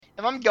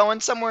I'm going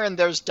somewhere and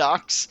there's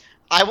ducks,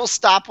 I will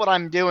stop what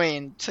I'm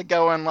doing to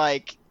go and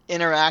like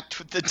interact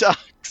with the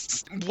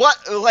ducks.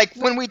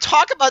 When we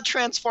talk about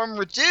Transform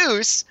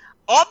Reduce,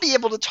 I'll be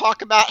able to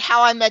talk about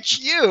how I met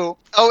you.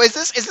 Oh, is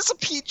this a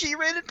PG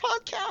rated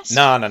podcast?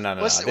 No.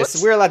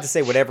 We're allowed to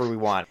say whatever we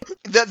want.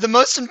 The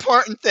most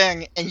important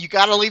thing, and you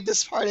got to leave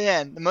this part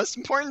in. The most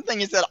important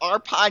thing is that our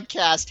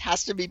podcast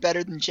has to be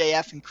better than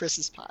JF and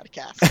Chris's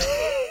podcast.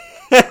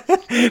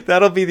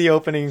 That'll be the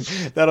opening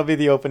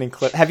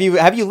clip. Have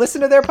you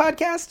listened to their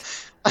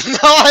podcast? No,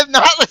 I've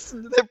not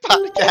listened to their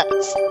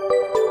podcast.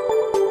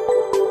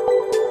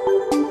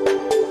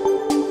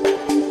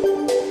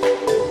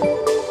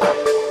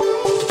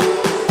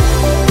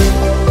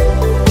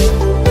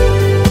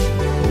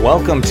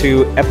 Welcome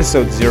to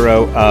episode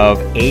 0 of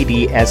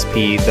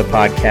ADSP, the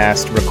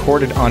podcast,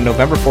 recorded on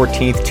November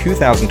 14th,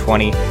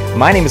 2020.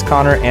 My name is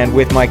Connor, and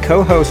with my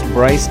co-host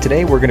Bryce,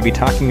 today we're going to be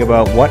talking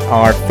about what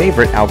our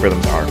favorite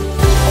algorithms are.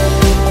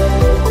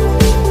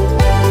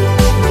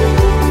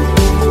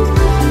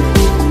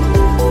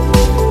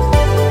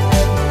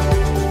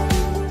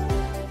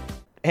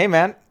 Hey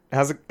man,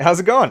 how's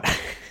it going?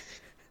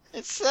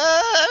 It's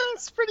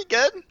pretty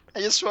good.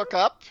 I just woke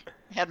up,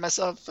 had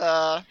myself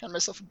a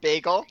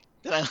bagel.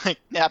 Then I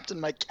napped on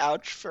my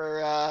couch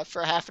for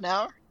half an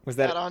hour.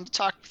 Got on to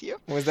talk with you.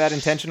 Was that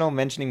intentional,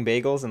 mentioning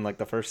bagels in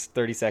the first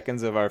 30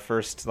 seconds of our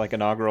first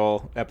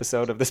inaugural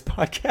episode of this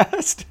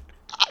podcast?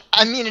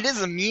 I mean, it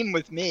is a meme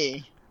with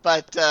me,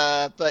 but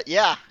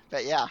yeah.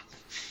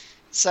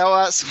 So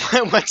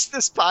what's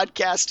this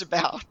podcast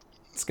about?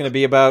 It's going to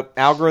be about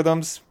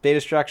algorithms,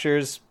 data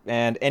structures,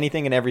 and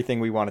anything and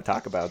everything we want to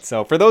talk about.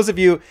 So for those of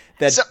you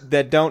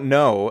that don't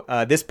know,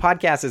 this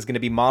podcast is going to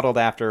be modeled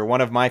after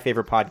one of my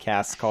favorite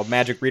podcasts called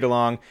Magic Read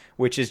Along,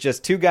 which is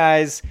just two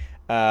guys,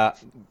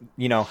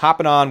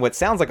 hopping on what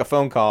sounds like a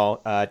phone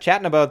call,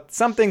 chatting about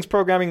some things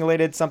programming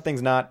related, some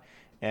things not,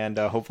 and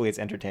hopefully it's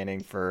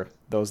entertaining for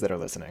those that are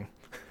listening.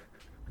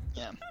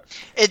 Yeah.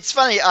 It's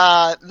funny,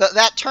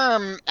 that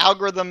term,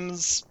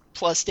 algorithms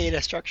plus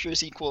data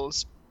structures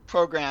equals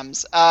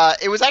programs.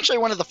 It was actually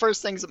one of the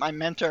first things that my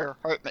mentor,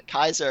 Hartmut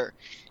Kaiser,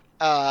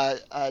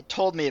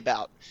 told me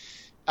about.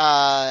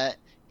 And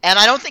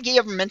I don't think he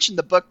ever mentioned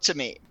the book to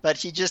me, but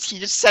he just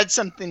said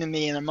something to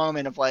me in a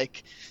moment of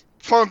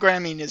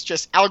programming is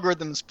just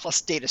algorithms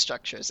plus data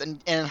structures. And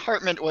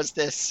Hartmut was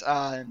this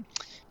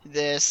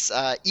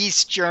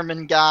East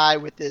German guy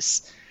with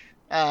this.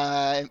 He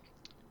had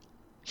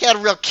a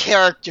real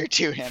character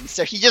to him,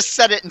 so he just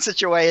said it in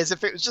such a way as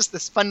if it was just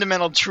this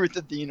fundamental truth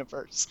of the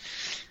universe.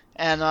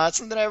 And it's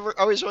something I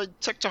always really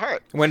took to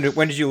heart. When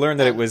did you learn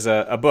that it was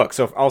a book?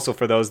 So also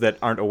for those that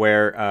aren't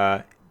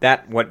aware,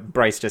 that what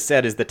Bryce just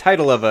said is the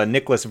title of a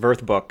Nicholas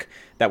Wirth book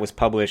that was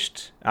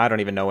published, I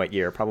don't even know what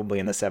year, probably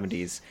in the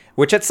 70s,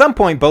 which at some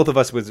point both of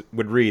us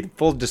would read.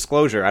 Full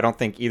disclosure, I don't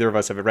think either of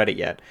us have read it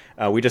yet.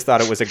 We just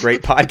thought it was a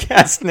great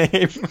podcast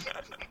name.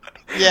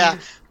 Yeah,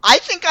 I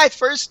think I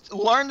first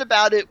learned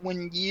about it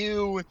when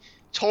you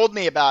told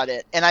me about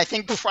it, and I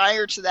think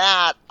prior to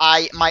that,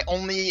 my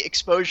only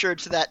exposure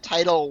to that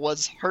title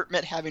was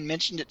Hartmut having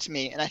mentioned it to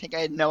me, and I think I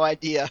had no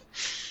idea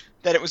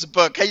that it was a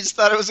book. I just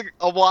thought it was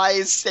a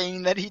wise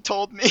saying that he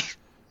told me.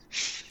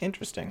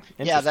 Interesting.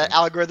 Yeah, that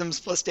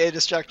algorithms plus data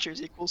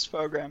structures equals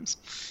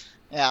programs.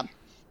 Yeah.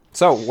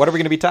 So, what are we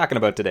going to be talking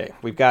about today?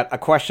 We've got a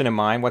question in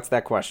mind. What's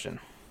that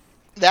question?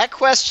 That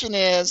question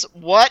is,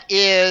 what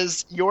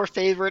is your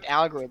favorite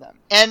algorithm?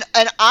 And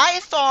I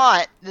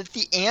thought that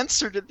the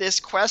answer to this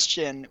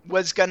question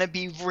was going to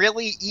be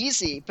really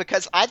easy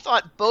because I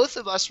thought both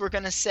of us were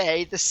going to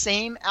say the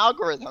same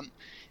algorithm.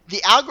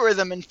 The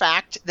algorithm, in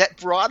fact, that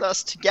brought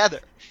us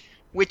together,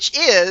 which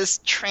is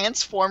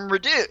Transform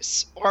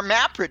Reduce or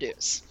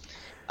MapReduce.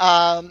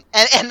 And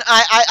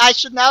I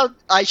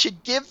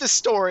should give the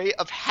story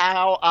of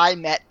how I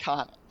met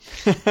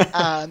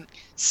Connor.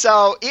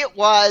 So it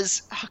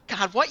was,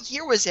 what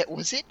year was it?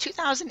 Was it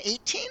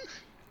 2018?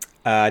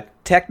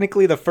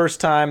 Technically, the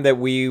first time that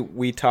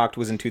we talked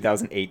was in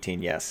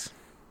 2018, yes.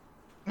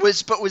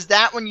 Was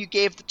that when you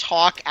gave the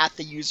talk at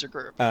the user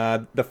group?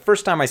 The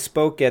first time I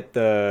spoke at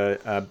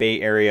the Bay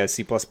Area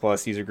C++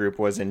 user group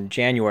was in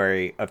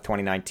January of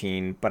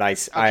 2019, but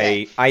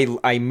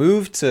I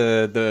moved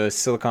to the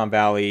Silicon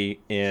Valley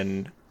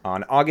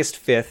on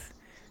August 5th.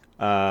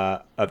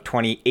 Of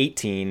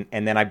 2018,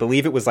 and then I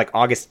believe it was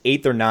August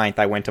 8th or 9th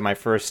I went to my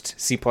first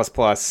C++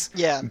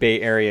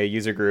 Bay Area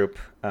user group.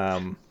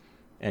 I'm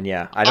going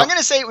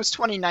to say it was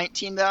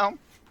 2019 though,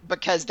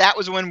 because that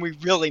was when we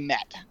really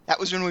met. That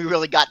was when we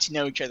really got to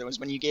know each other, was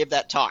when you gave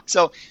that talk.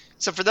 So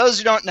for those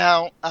who don't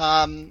know,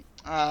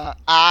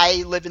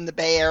 I live in the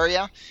Bay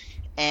Area,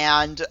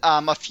 and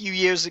a few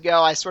years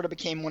ago I sort of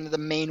became one of the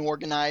main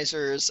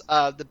organizers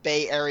of the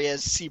Bay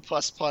Area's C++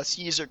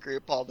 user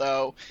group,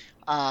 although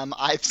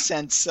I've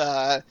since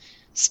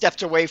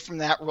stepped away from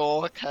that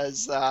role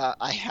because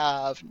I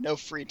have no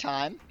free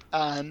time.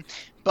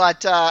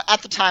 But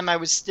at the time, I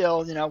was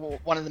still,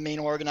 one of the main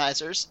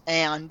organizers,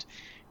 and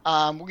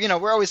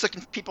we're always looking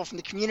for people from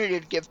the community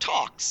to give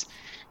talks.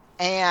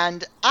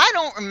 And I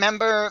don't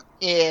remember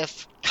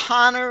if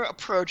Connor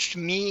approached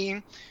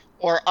me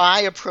or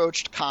I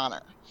approached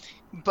Connor.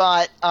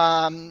 But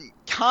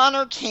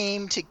Connor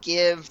came to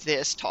give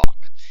this talk.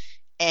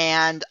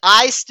 And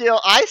I still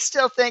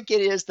think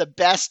it is the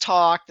best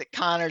talk that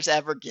Connor's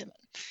ever given.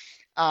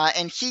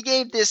 And he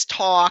gave this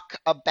talk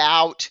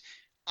about,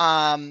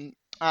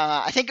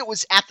 I think it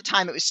was, at the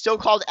time, it was still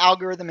called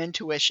Algorithm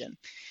Intuition.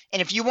 And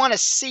if you want to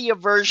see a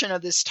version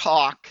of this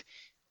talk,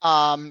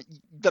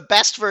 the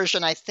best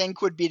version, I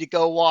think, would be to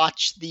go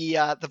watch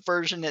the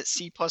version at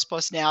C++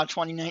 Now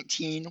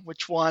 2019,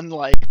 which won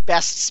like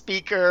Best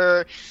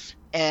Speaker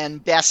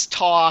and Best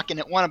Talk, and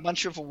it won a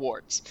bunch of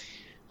awards.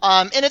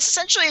 And it's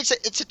essentially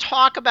it's a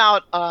talk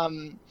about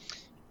some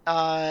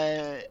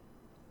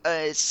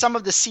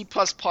of the C++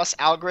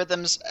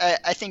 algorithms.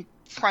 I think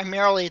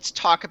primarily it's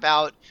talk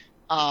about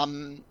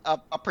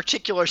a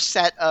particular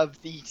set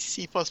of the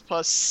C++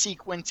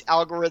 sequence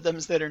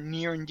algorithms that are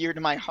near and dear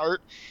to my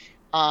heart.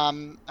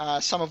 Some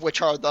of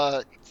which are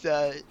the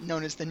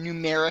known as the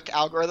numeric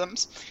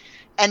algorithms.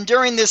 And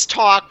during this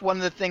talk, one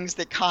of the things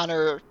that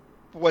Connor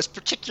was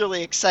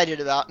particularly excited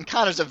about, and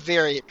Connor's a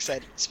very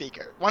excited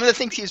speaker, one of the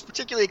things he was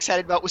particularly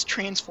excited about was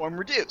transform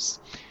reduce.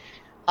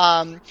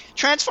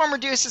 Transform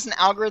reduce is an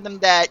algorithm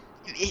that,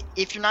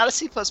 if you're not a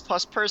C++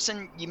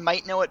 person, you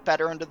might know it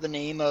better under the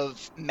name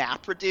of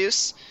map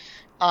reduce.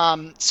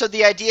 So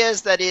the idea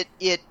is that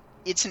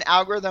it's an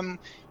algorithm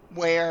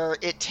where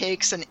it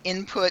takes an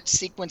input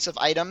sequence of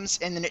items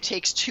and then it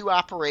takes two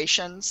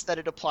operations that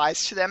it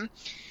applies to them.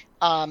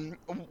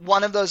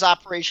 One of those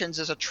operations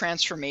is a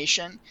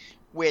transformation,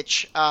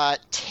 which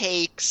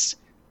takes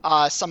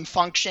some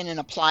function and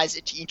applies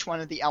it to each one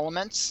of the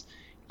elements.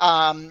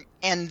 And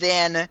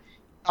then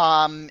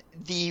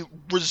the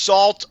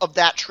result of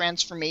that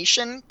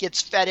transformation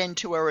gets fed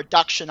into a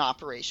reduction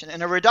operation.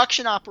 And a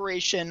reduction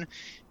operation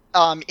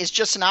is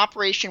just an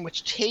operation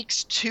which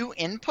takes two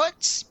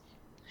inputs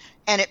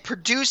and it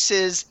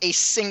produces a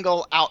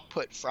single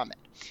output from it.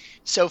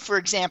 So, for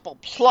example,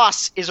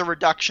 plus is a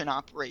reduction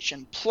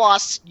operation.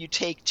 Plus, you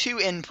take two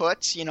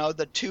inputs,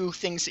 the two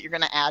things that you're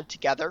going to add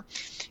together,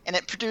 and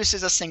it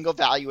produces a single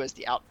value as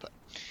the output.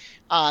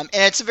 And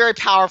it's very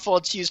powerful.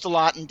 It's used a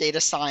lot in data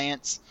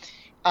science.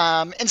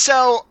 And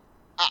so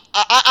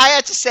I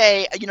had to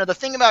say, the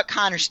thing about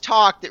Connor's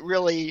talk that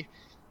really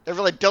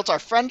built our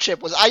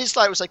friendship was I just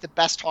thought it was like the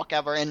best talk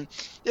ever. And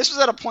this was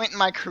at a point in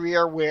my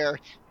career where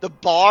the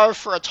bar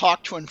for a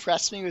talk to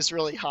impress me was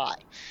really high.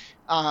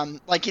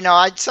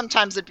 I'd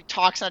sometimes there'd be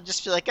talks and I'd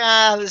just feel like,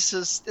 this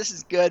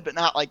is good, but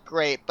not like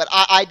great. But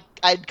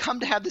I'd come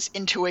to have this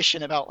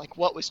intuition about like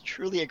what was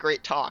truly a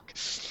great talk.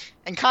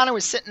 And Connor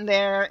was sitting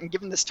there and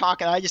giving this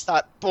talk, and I just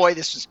thought, boy,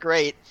 this was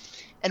great.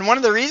 And one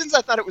of the reasons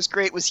I thought it was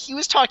great was he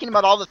was talking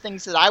about all the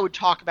things that I would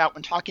talk about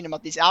when talking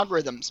about these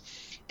algorithms.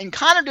 And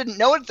Connor didn't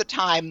know it at the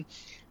time,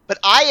 but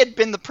I had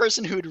been the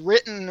person who had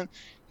written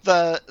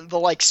the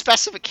like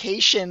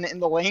specification in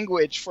the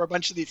language for a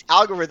bunch of these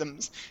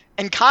algorithms.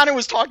 And Connor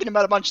was talking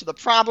about a bunch of the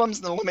problems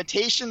and the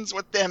limitations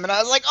with them. And I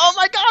was like, oh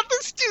my God,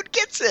 this dude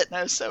gets it. And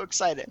I was so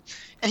excited.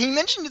 And he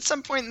mentioned at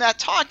some point in that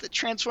talk that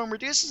transform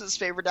reduce is his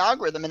favorite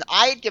algorithm. And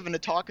I had given a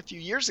talk a few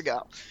years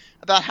ago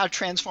about how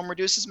transform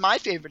reduce is my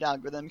favorite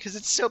algorithm because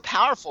it's so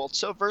powerful, it's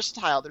so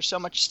versatile. There's so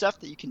much stuff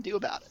that you can do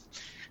about it.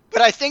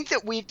 But I think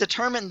that we've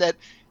determined that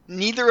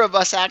neither of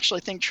us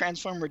actually think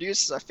transform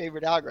reduce is our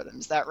favorite algorithm.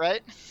 Is that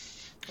right?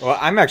 Well,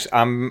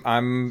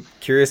 I'm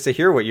curious to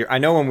hear what I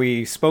know when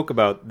we spoke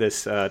about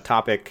this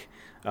topic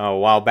a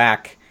while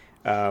back,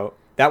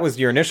 that was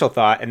your initial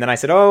thought, and then I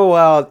said, oh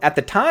well, at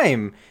the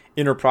time,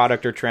 inner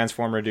product or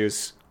transform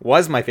reduce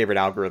was my favorite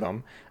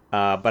algorithm,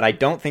 but I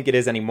don't think it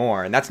is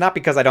anymore, and that's not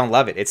because I don't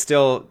love it. It's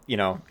still,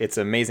 it's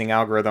an amazing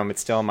algorithm. It's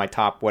still in my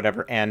top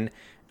whatever n.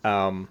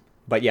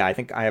 But yeah, I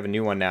think I have a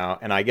new one now,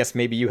 and I guess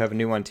maybe you have a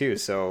new one too.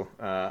 So.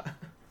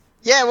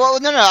 Yeah, well,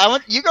 no. I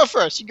want you go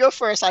first. You go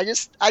first. I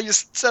just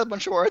said a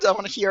bunch of words. I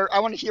want to hear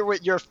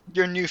what your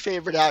new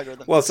favorite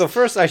algorithm. Well, so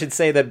first I should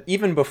say that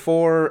even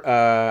before,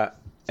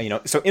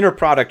 so inner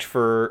product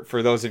for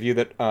those of you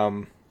that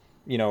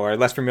are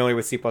less familiar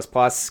with C++,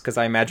 because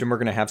I imagine we're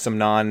going to have some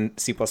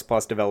non-C++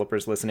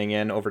 developers listening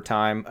in over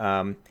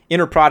time.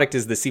 Inner product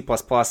is the C++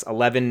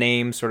 11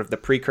 name, sort of the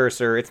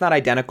precursor. It's not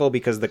identical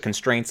because the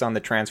constraints on the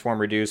transform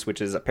reduce,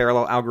 which is a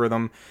parallel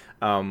algorithm,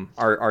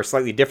 are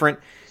slightly different.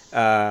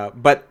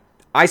 But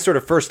I sort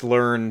of first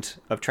learned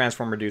of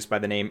transform reduce by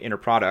the name inner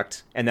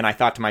product, and then I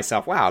thought to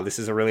myself, wow, this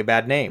is a really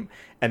bad name.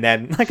 And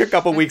then like a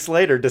couple weeks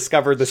later,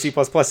 discovered the C++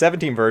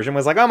 17 version,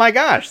 was like, oh my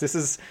gosh, this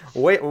is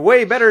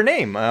way better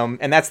name.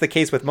 And that's the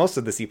case with most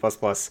of the C++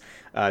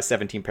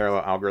 17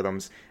 parallel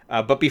algorithms.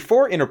 But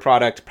before inner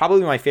product,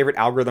 probably my favorite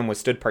algorithm was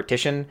stood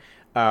partition,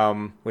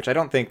 which I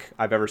don't think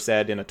I've ever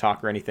said in a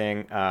talk or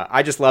anything.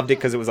 I just loved it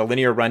because it was a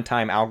linear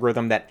runtime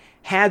algorithm that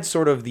had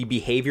sort of the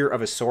behavior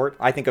of a sort.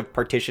 I think of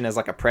partition as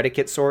like a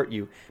predicate sort.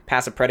 You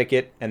pass a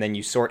predicate and then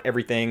you sort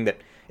everything that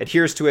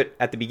adheres to it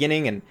at the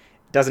beginning and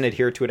doesn't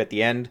adhere to it at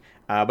the end.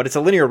 But it's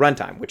a linear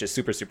runtime, which is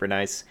super, super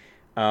nice.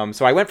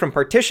 So I went from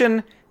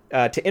partition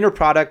to inner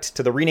product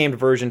to the renamed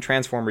version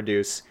transform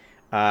reduce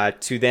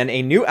to then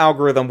a new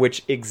algorithm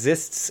which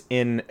exists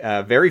in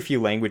very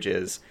few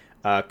languages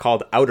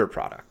called outer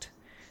product.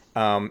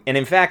 And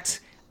in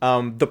fact,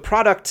 the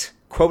product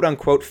quote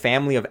unquote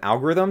family of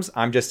algorithms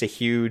I'm just a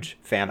huge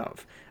fan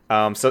of.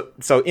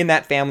 So in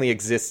that family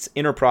exists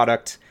inner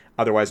product,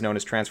 otherwise known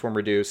as transform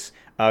reduce,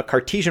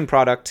 Cartesian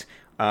product,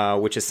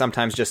 which is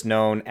sometimes just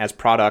known as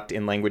product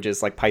in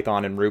languages like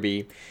Python and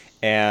Ruby,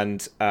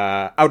 and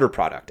outer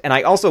product. And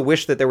I also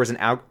wish that there was an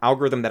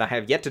algorithm that I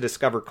have yet to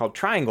discover called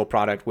triangle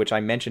product, which I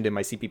mentioned in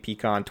my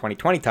CPPCon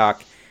 2020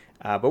 talk,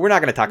 but we're not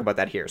going to talk about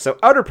that here. So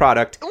outer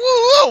product...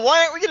 Whoa,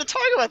 why aren't we going to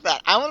talk about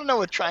that? I want to know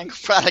what triangle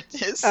product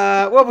is.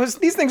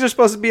 These things are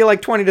supposed to be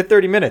like 20 to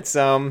 30 minutes.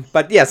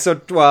 But yeah,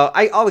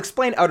 I'll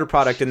explain outer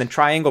product, and then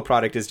triangle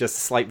product is just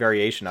a slight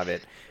variation of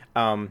it.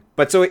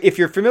 But so if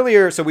you're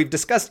familiar, so we've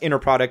discussed inner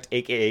product,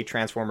 aka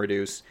transform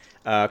reduce.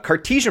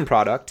 Cartesian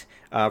product,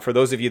 for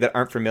those of you that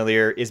aren't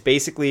familiar, is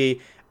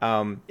basically,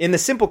 in the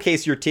simple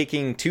case, you're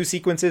taking two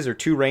sequences or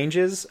two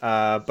ranges,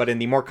 but in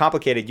the more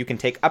complicated, you can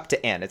take up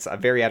to n. It's a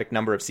variadic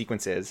number of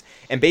sequences.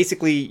 And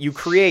basically, you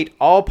create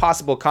all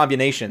possible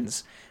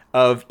combinations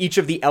of each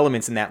of the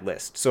elements in that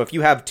list. So if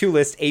you have two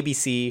lists, A, B,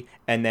 C,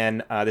 and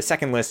then the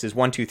second list is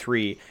 1, 2,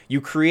 3, you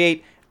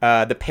create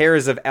the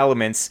pairs of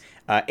elements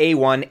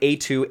A1,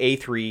 A2,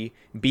 A3,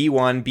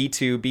 B1,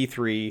 B2,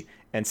 B3,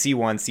 and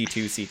C1,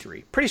 C2,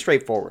 C3. Pretty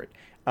straightforward.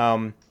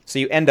 So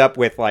you end up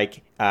with,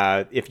 like,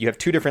 if you have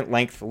two different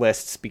length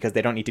lists, because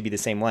they don't need to be the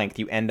same length,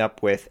 you end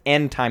up with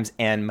n times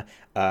m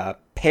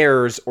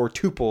pairs or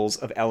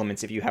tuples of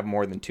elements if you have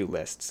more than two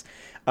lists.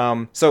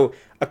 So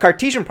a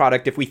Cartesian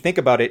product, if we think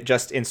about it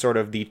just in sort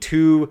of the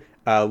two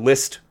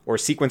list or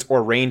sequence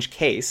or range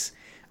case,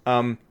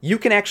 you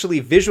can actually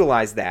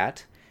visualize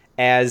that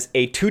as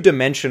a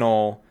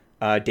two-dimensional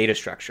data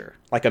structure,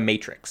 like a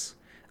matrix.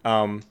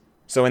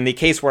 So in the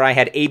case where I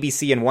had A, B,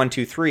 C, and 1,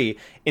 2, 3,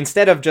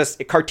 instead of just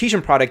a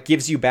Cartesian product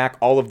gives you back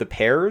all of the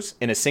pairs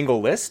in a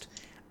single list,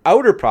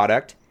 outer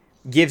product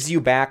gives you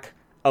back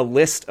a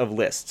list of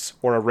lists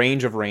or a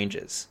range of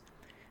ranges.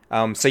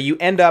 So you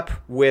end up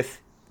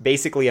with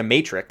basically a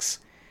matrix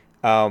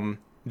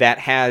that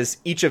has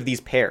each of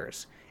these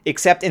pairs,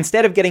 except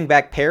instead of getting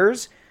back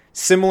pairs,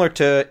 similar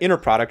to inner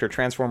product or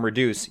transform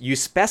reduce, you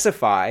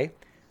specify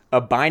a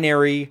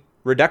binary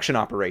reduction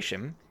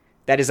operation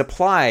that is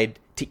applied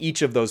to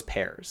each of those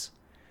pairs.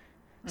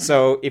 Mm-hmm.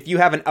 So if you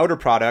have an outer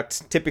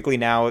product, typically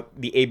now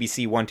the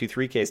ABC 1, 2,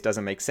 3 case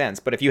doesn't make sense.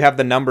 But if you have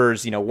the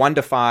numbers, 1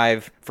 to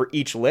 5 for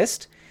each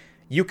list,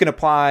 you can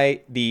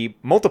apply the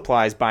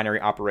multiplies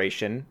binary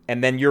operation,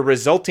 and then your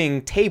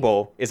resulting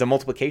table is a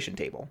multiplication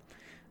table.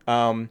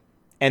 And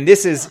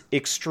this is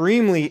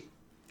extremely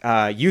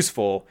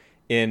useful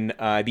in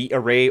the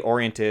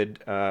array-oriented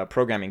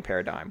programming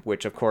paradigm,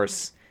 which, of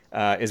course,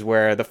 is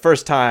where the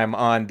first time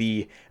on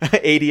the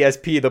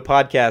ADSP, the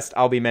podcast,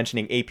 I'll be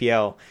mentioning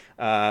APL.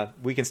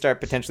 We can start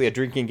potentially a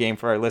drinking game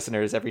for our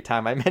listeners every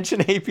time I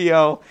mention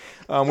APL,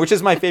 which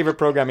is my favorite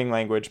programming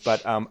language.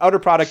 But outer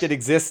product, it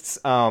exists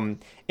in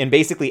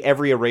basically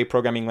every array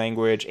programming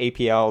language.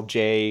 APL,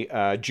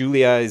 J,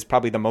 Julia is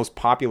probably the most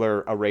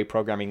popular array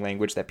programming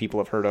language that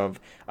people have heard of.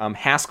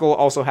 Haskell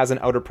also has an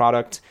outer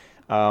product.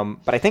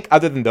 But I think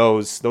other than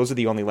those are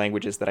the only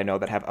languages that I know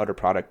that have outer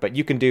product. But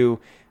you can do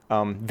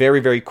very,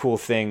 very cool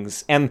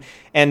things. And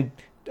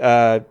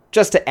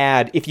just to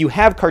add, if you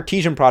have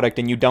Cartesian product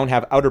and you don't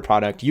have outer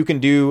product, you can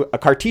do a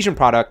Cartesian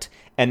product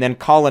and then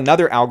call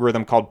another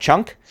algorithm called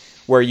chunk,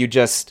 where you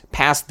just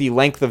pass the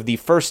length of the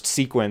first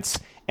sequence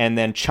and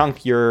then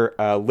chunk your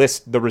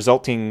list, the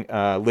resulting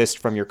list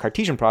from your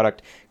Cartesian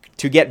product,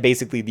 to get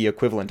basically the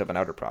equivalent of an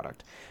outer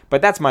product.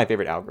 But that's my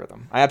favorite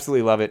algorithm. I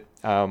absolutely love it.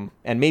 And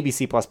maybe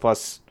C++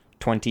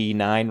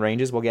 29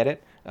 ranges will get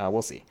it.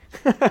 We'll see.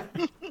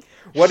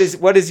 What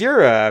is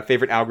your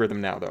favorite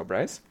algorithm now, though,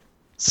 Bryce?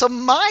 So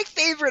my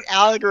favorite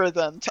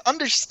algorithm, to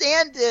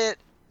understand it,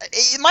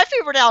 my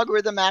favorite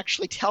algorithm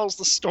actually tells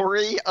the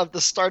story of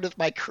the start of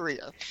my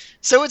career.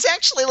 So it's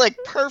actually like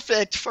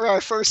perfect for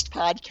our first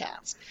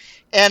podcast.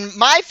 And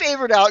my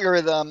favorite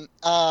algorithm,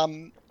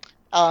 I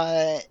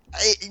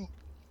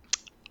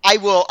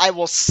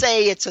will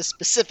say it's a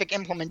specific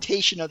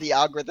implementation of the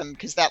algorithm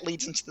because that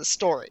leads into the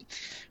story,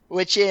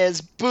 which is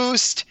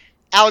boost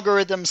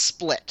algorithm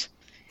split.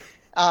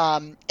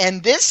 One of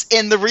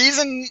the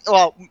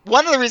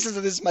reasons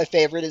that this is my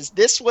favorite is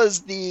this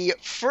was the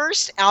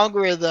first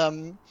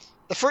algorithm,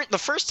 the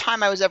first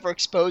time I was ever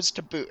exposed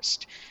to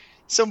boost.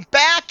 So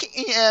back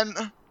in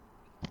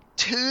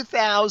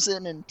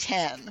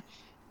 2010,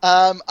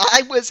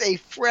 I was a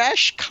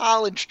fresh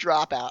college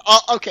dropout.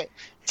 Okay.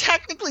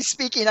 Technically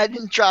speaking, I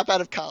didn't drop out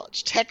of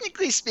college.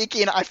 Technically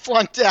speaking, I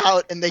flunked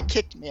out and they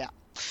kicked me out.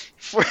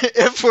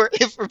 If we're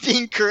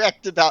being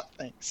correct about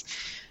things.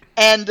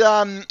 And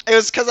it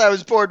was because I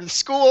was bored with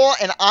school,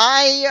 and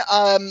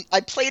I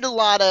played a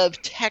lot of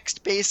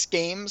text-based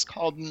games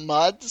called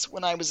MUDs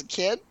when I was a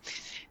kid,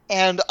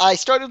 and I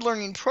started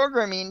learning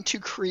programming to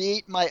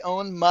create my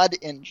own MUD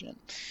engine.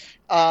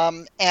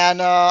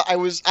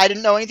 I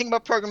didn't know anything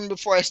about programming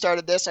before I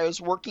started this. I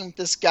was working with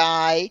this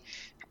guy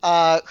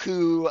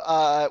who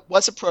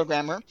was a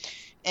programmer,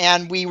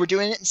 and we were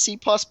doing it in C++,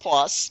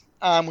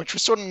 which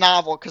was sort of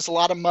novel because a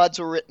lot of MUDs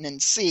were written in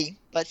C.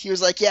 But he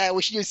was like, yeah,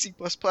 we should use C++.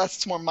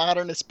 It's more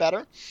modern. It's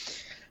better.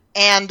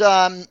 And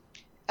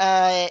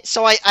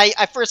so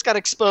I first got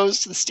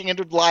exposed to the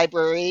standard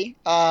library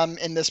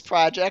in this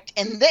project.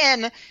 And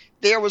then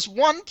there was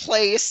one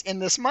place in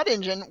this MUD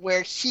engine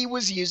where he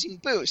was using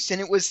Boost.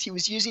 And he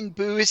was using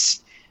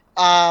Boost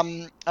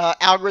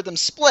algorithm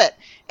split.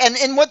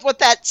 And what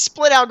that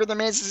split algorithm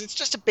is it's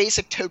just a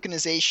basic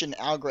tokenization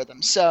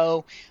algorithm.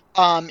 So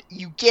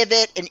you give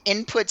it an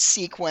input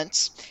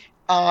sequence,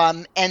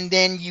 and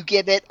then you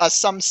give it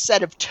some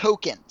set of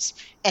tokens.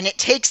 And it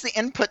takes the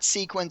input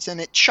sequence and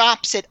it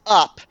chops it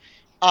up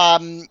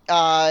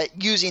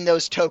using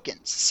those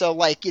tokens. So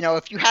like,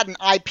 if you had an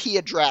IP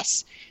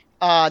address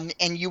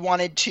and you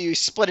wanted to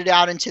split it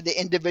out into the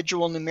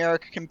individual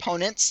numeric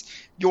components,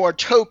 your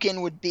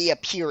token would be a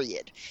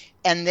period.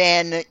 And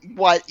then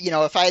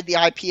if I had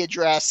the IP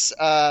address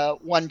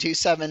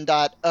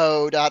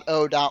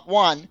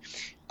 127.0.0.1,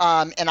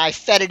 and I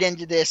fed it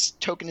into this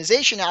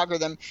tokenization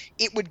algorithm,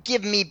 it would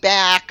give me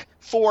back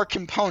 4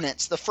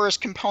 components. The first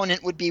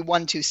component would be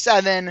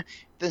 127,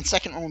 the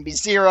second one would be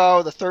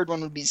 0, the third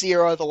one would be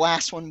 0, the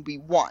last one would be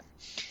 1.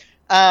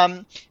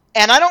 And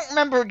I don't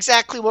remember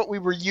exactly what we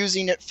were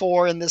using it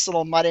for in this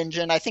little MUD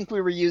engine. I think we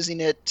were using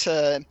it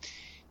to...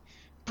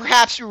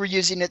 Perhaps we were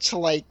using it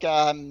to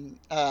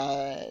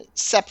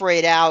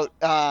separate out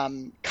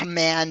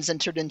commands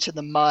entered into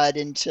the MUD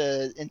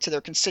into their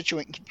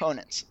constituent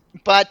components.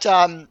 But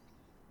it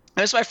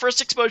was my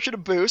first exposure to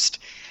Boost,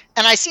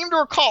 and I seem to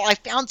recall I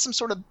found some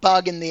sort of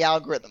bug in the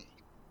algorithm.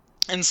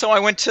 And so I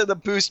went to the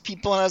Boost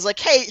people and I was like,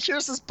 hey,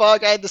 here's this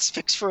bug. I had this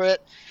fix for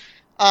it.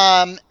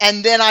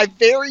 And then I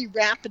very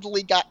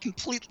rapidly got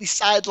completely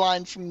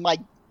sidelined from my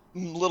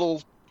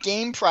little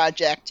game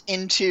project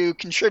into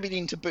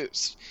contributing to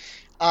Boost.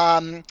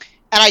 And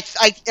I,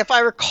 if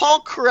I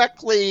recall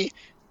correctly,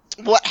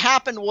 what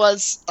happened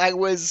was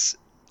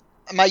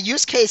my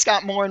use case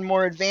got more and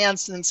more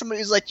advanced, and somebody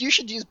was like, you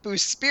should use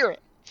Boost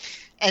Spirit.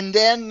 And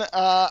then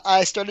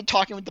I started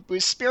talking with the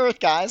Boost Spirit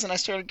guys, and I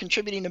started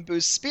contributing to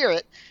Boost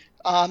Spirit.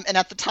 And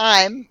at the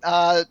time,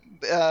 one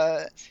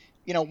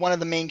of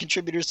the main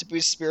contributors to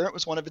Boost Spirit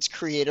was one of its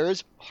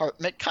creators,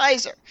 Hartmut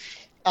Kaiser.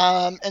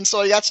 And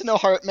so I got to know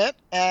Hartmut,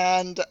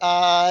 and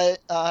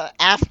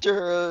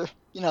after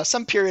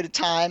some period of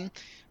time,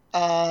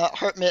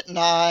 Hartmut and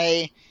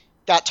I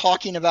got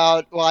talking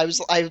about, I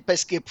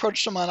basically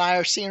approached him on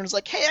IRC and was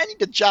like, hey, I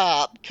need a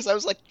job, because I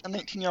was like a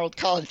 19-year-old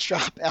college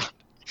dropout.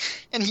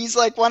 And he's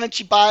like, why don't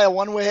you buy a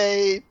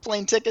one-way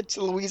plane ticket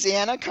to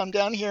Louisiana, come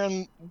down here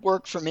and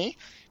work for me?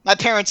 My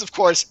parents, of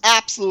course,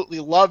 absolutely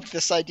loved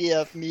this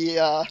idea of me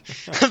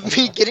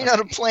getting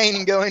on a plane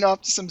and going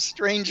off to some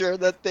stranger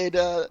that they'd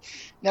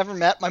never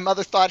met. My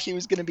mother thought he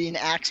was going to be an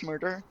axe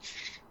murderer.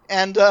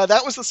 And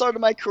that was the start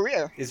of my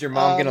career. Is your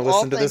mom going to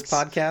listen to this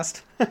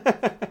podcast?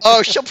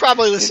 Oh, she'll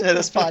probably listen to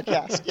this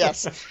podcast.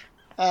 Yes.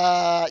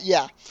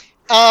 Yeah.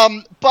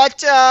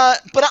 But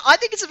I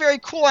think it's a very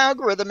cool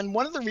algorithm. And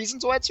one of the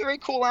reasons why it's a very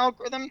cool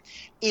algorithm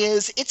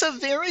is it's a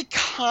very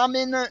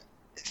common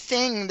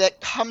thing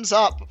that comes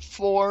up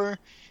for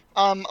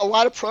a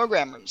lot of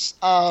programmers.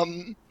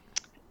 Even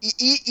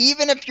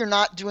if you're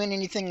not doing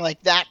anything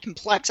like that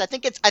complex, I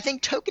think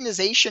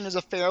tokenization is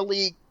a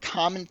fairly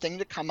common thing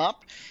to come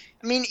up.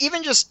 I mean,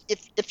 even just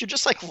if you're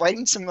just like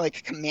writing some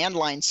like command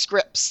line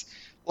scripts,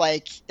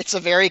 like it's a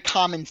very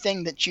common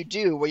thing that you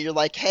do where you're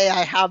like, hey,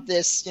 I have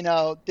this,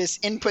 this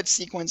input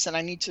sequence and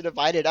I need to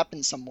divide it up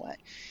in some way.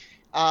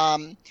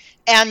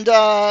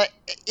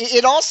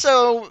 It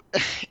also,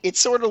 it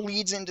sort of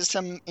leads into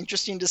some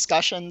interesting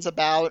discussions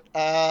about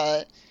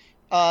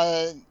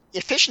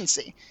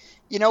efficiency.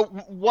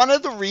 One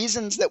of the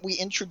reasons that we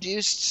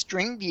introduced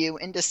string view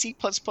into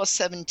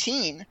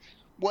C++17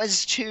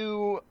 was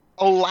to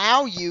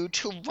allow you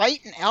to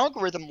write an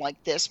algorithm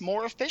like this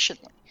more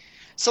efficiently.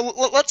 So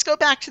let's go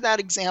back to that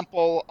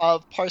example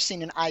of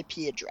parsing an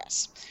IP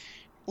address.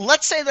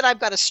 Let's say that I've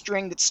got a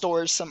string that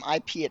stores some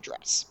IP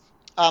address,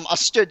 a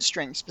std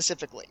string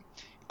specifically.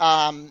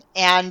 And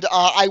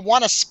I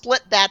want to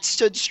split that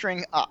std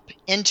string up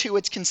into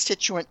its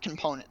constituent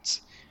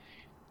components.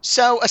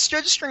 So a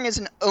std string is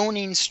an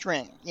owning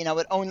string.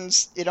 It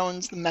owns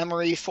the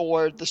memory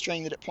for the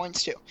string that it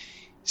points to.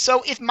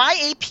 So if my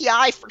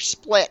API for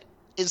split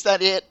is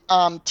that it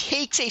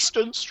takes a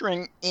std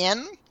string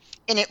in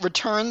and it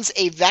returns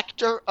a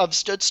vector of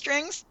std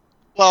strings,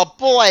 well,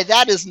 boy,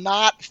 that is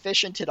not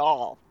efficient at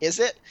all, is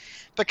it?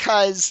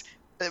 Because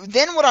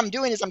then what I'm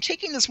doing is I'm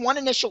taking this one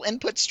initial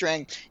input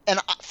string, and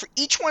for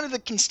each one of the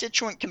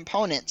constituent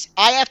components,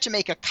 I have to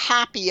make a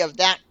copy of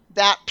that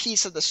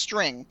piece of the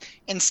string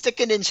and stick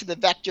it into the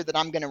vector that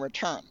I'm going to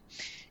return.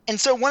 And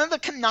so one of the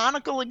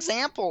canonical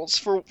examples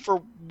for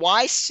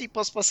why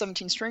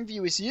C++17 string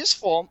view is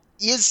useful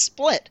is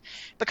split.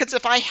 Because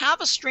if I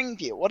have a string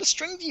view, what a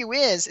string view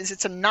is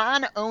it's a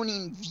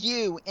non-owning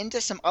view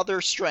into some other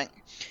string.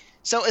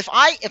 So if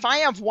I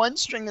have one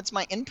string that's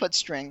my input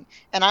string,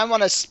 and I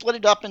want to split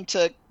it up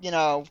into,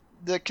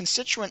 the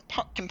constituent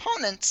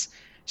components,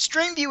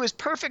 string view is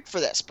perfect for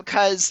this,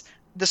 because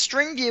the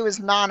string view is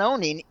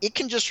non-owning. It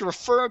can just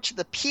refer to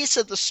the piece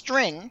of the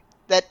string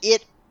that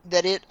it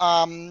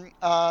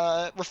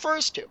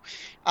refers to,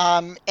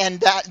 and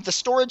that the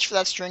storage for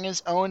that string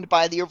is owned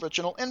by the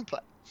original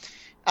input.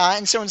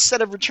 And so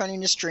instead of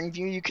returning a string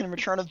view, you can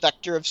return a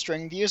vector of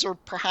string views, or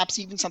perhaps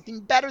even something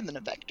better than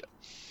a vector.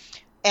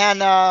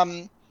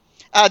 And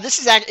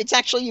it's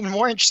actually even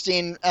more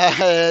interesting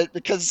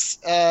because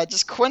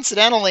just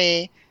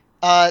coincidentally,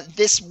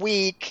 this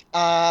week,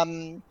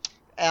 one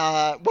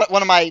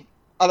of my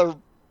other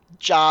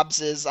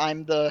jobs is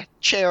I'm the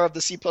chair of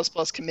the C++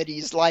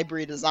 committee's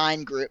library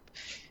design group,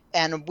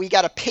 and we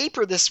got a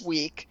paper this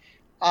week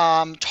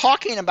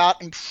talking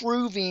about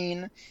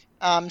improving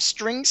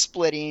string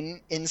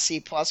splitting in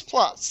C++.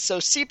 So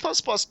C++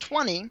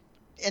 20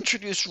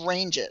 introduced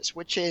ranges,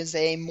 which is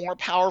a more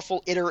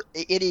powerful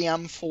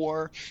idiom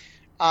for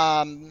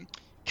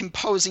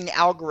composing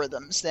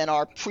algorithms than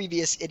our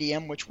previous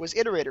idiom, which was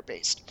iterator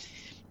based.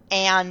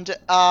 And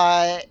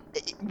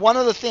one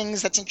of the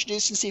things that's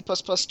introduced in C++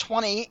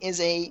 20 is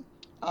a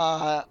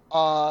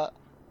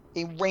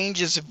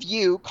ranges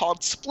view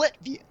called split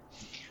view.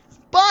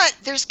 But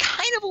there's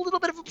kind of a little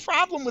bit of a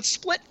problem with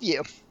split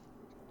view.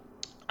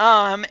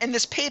 And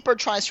this paper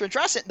tries to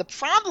address it. The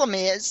problem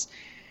is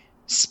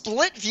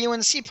split view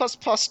in C++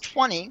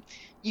 20,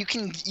 you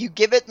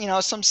give it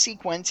some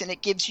sequence, and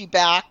it gives you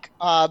back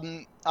a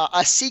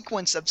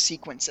sequence of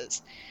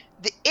sequences.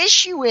 The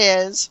issue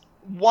is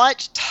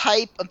what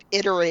type of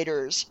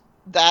iterators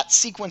that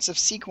sequence of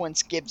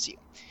sequence gives you.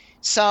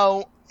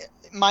 So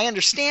my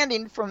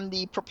understanding from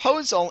the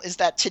proposal is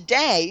that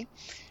today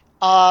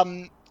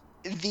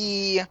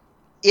the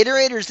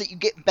iterators that you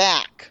get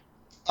back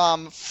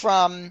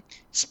from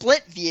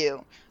split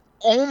view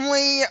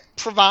only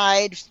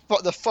provide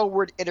the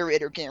forward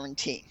iterator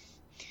guarantee.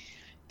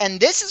 And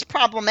this is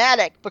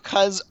problematic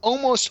because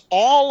almost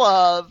all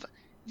of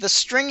the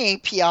string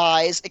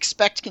APIs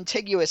expect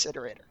contiguous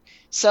iterator.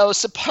 So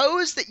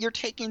suppose that you're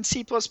taking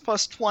C++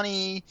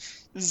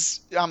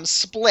 20's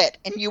split,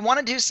 and you want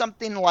to do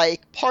something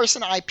like parse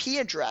an IP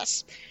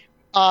address,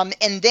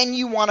 and then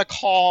you want to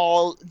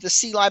call the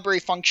C library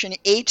function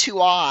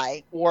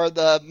A2I, or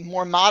the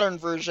more modern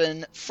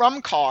version from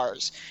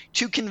cars,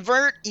 to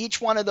convert each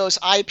one of those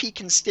IP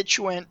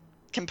constituent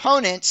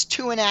components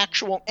to an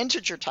actual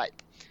integer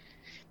type.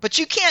 But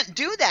you can't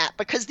do that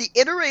because the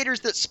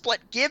iterators that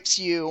split gives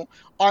you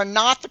are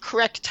not the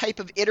correct type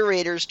of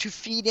iterators to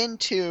feed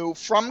into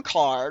from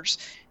cars,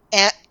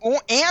 and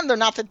they're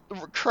not the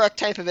correct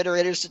type of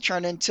iterators to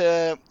turn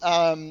into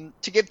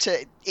to give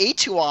to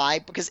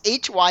A2I, because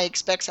A2I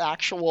expects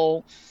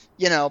actual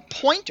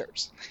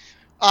pointers.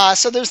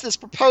 So there's this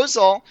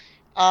proposal.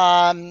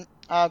 Oh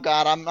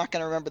God, I'm not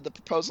going to remember the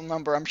proposal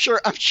number. I'm sure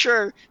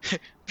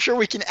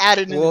we can add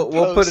it in.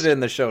 We'll put it in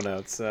the show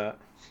notes.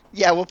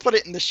 Yeah, we'll put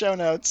it in the show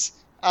notes.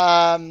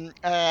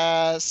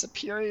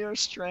 Superior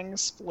string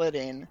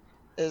splitting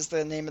is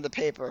the name of the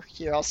paper.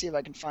 Here, I'll see if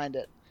I can find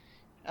it.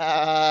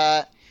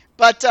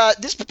 But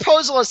this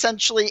proposal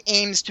essentially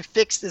aims to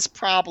fix this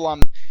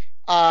problem.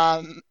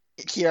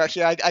 Here,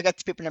 I got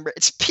the paper number.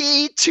 It's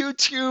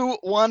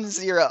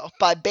P2210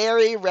 by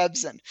Barry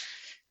Rebson.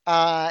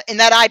 And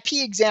that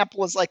IP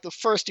example is like the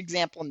first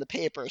example in the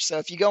paper. So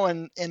if you go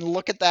and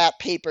look at that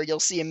paper, you'll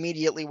see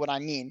immediately what I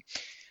mean.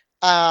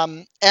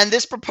 And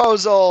this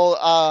proposal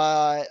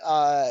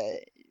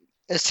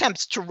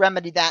attempts to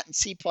remedy that in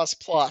C++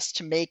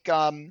 to make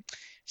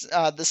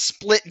the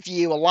split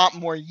view a lot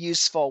more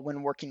useful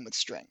when working with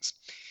strings.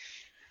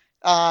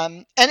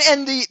 And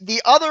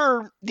the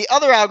other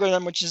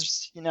algorithm, which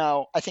is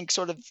I think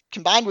sort of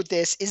combined with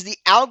this, is the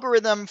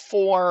algorithm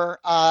for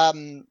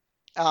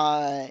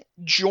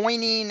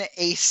joining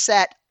a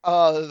set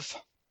of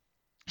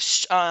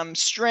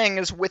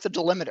strings with a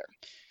delimiter.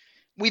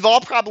 We've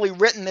all probably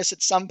written this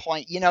at some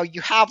point. You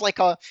have like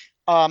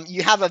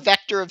you have a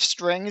vector of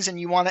strings and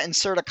you want to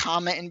insert a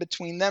comma in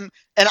between them.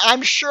 And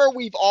I'm sure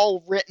we've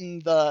all written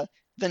the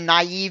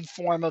naive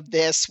form of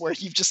this, where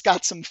you've just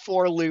got some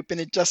for loop and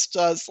it just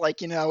does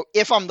like,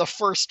 if I'm the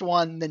first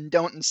one, then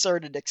don't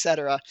insert it,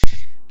 etc.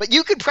 But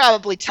you could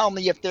probably tell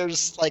me if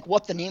there's like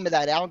what the name of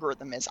that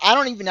algorithm is. I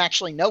don't even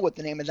actually know what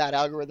the name of that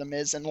algorithm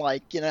is in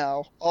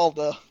all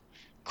the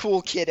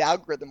cool kid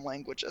algorithm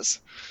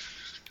languages.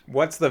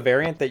 What's the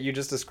variant that you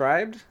just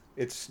described?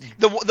 It's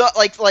the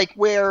like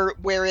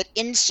where it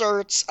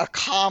inserts a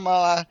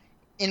comma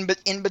in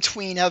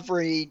between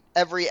every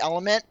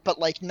element, but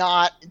like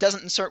it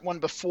doesn't insert one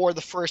before the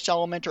first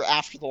element or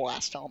after the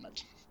last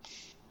element.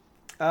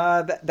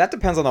 That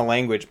depends on the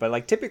language, but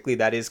like typically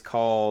that is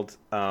called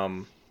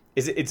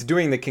it's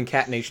doing the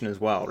concatenation as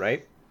well,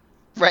 right?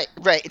 Right.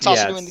 It's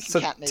also doing the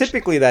concatenation. So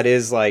typically that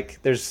is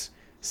like there's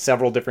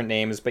several different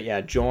names, but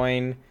yeah,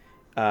 join.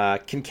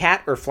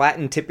 Concat or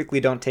flatten typically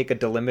don't take a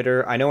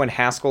delimiter. I know in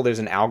Haskell there's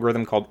an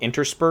algorithm called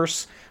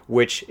intersperse,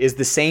 which is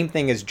the same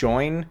thing as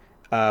join,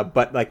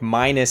 but like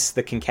minus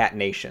the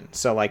concatenation.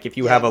 So like if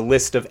you have a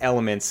list of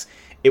elements,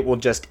 it will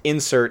just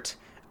insert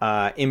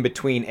in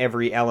between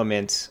every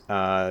element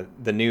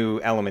the new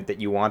element that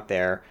you want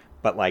there,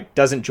 but like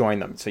doesn't join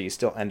them, so you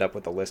still end up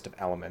with a list of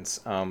elements.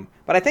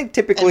 But I think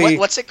typically, and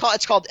what's it called?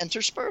 It's called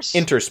intersperse.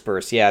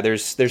 Intersperse, yeah.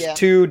 There's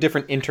two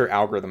different inter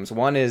algorithms.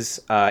 One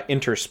is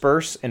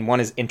intersperse, and one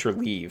is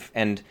interleave.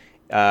 And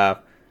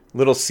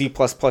little C++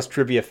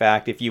 trivia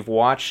fact: if you've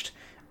watched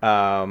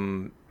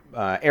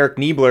Eric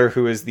Niebler,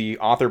 who is the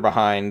author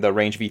behind the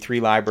Range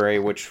v3 library,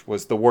 which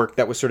was the work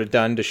that was sort of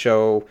done to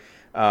show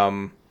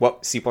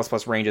what C++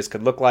 ranges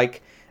could look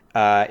like,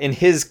 in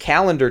his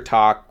calendar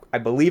talk, I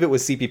believe it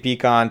was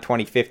CPPCon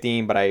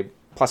 2015, but I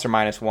plus or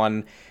minus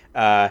one.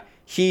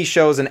 He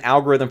shows an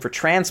algorithm for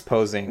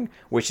transposing,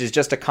 which is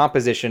just a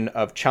composition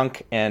of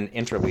chunk and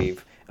interleave.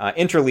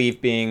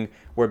 Interleave being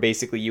where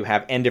basically you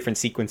have n different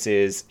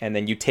sequences, and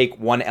then you take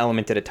one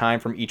element at a time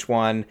from each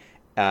one,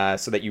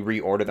 so that you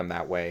reorder them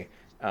that way.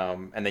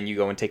 And then you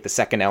go and take the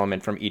second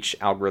element from each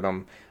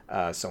algorithm,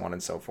 so on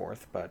and so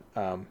forth. But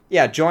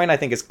yeah, join I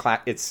think is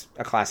it's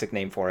a classic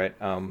name for it.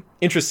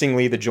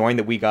 Interestingly, the join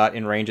that we got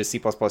in Range's C++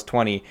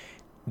 20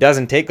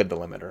 doesn't take a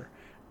delimiter.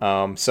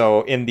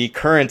 So in the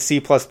current C++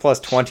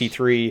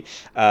 23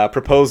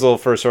 proposal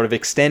for sort of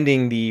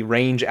extending the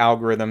range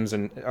algorithms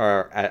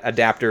or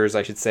adapters,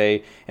 I should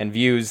say, and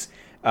views,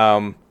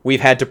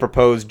 we've had to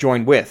propose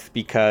join with,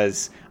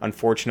 because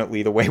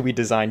unfortunately the way we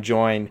design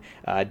join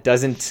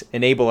doesn't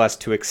enable us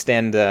to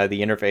extend the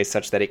interface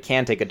such that it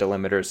can take a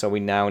delimiter. So we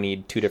now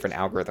need two different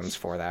algorithms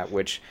for that,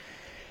 which...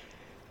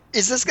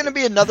 Is this going to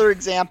be another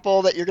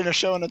example that you're going to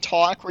show in a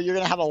talk where you're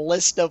going to have a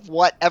list of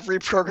what every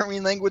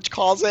programming language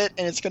calls it,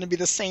 and it's going to be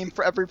the same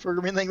for every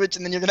programming language,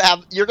 and then you're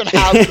going to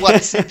have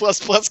what C++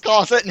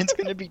 calls it, and it's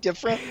going to be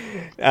different?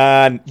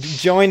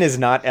 Join is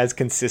not as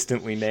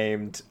consistently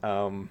named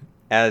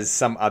as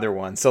some other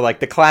ones. So like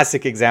the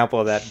classic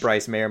example that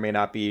Bryce may or may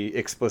not be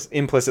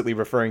implicitly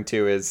referring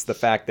to is the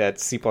fact that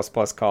C++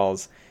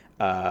 calls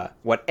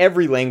what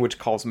every language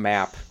calls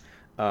map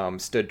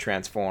stood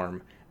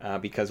transform.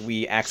 Because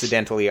we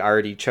accidentally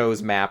already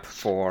chose map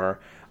for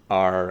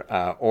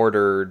our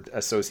ordered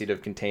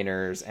associative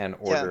containers and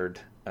ordered,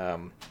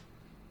 so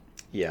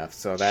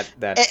that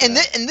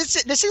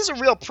this is a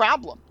real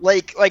problem.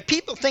 Like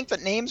people think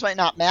that names might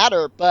not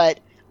matter,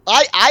 but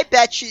I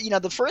bet you,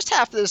 the first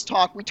half of this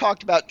talk we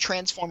talked about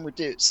transform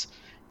reduce,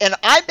 and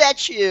I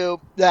bet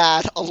you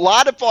that a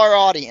lot of our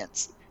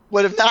audience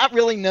would have not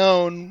really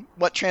known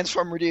what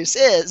transform reduce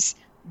is.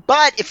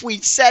 But if we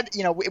said,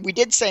 we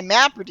did say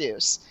map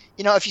reduce.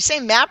 If you say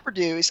map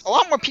reduce, a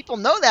lot more people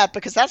know that,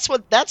 because that's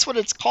what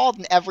it's called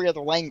in every other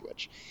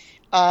language.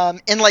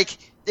 And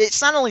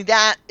it's not only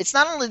that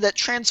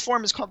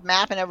transform is called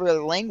map in every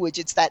other language,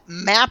 it's that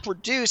map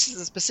reduce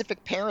is a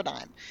specific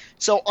paradigm.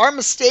 So our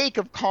mistake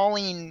of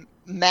calling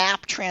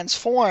map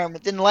transform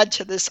then led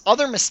to this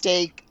other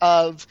mistake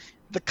of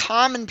the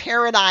common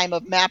paradigm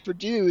of map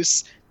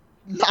reduce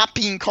not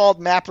being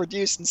called map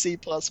reduce in C++.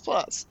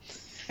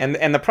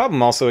 And the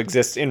problem also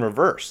exists in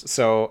reverse.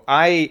 So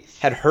I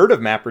had heard of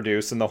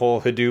MapReduce and the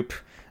whole Hadoop,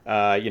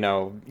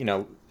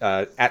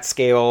 at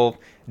scale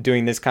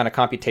doing this kind of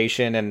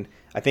computation, and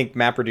I think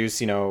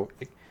MapReduce,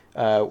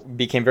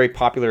 became very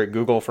popular at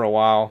Google for a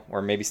while,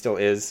 or maybe still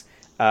is.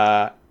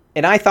 And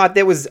I thought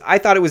it was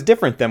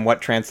different than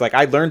what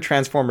I learned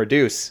transform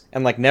reduce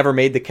and never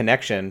made the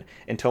connection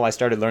until I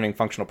started learning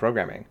functional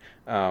programming.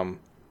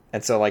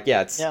 And so,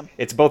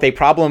 it's both a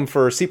problem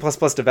for C++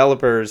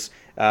 developers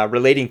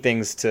relating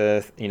things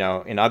to,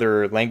 in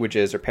other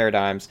languages or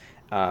paradigms,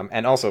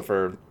 and also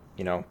for,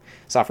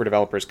 software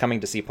developers coming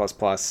to C++.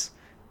 But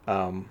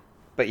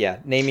yeah,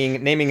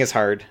 naming is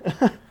hard.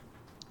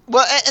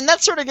 Well, and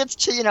that sort of gets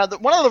to,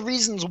 one of the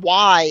reasons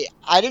why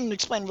I didn't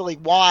explain really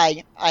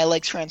why I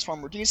like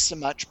transform reduce so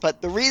much,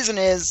 but the reason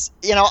is,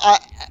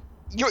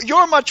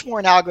 you're much more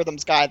an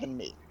algorithms guy than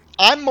me.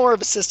 I'm more of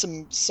a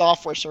system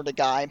software sort of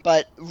guy,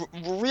 but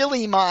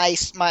really my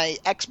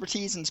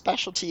expertise and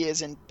specialty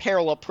is in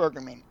parallel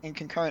programming and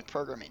concurrent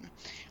programming.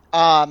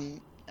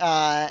 One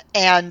of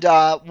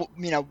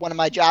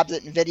my jobs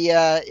at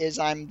NVIDIA is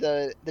I'm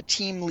the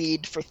team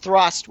lead for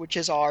Thrust, which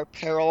is our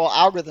parallel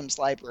algorithms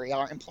library,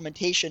 our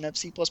implementation of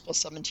C++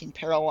 17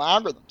 parallel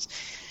algorithms.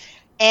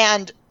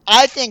 And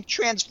I think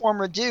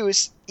transform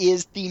reduce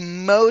is the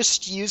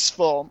most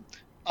useful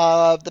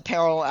of the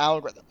parallel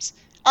algorithms.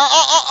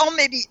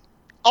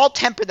 I'll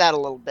temper that a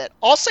little bit.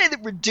 I'll say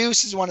that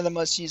reduce is one of the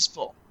most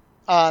useful.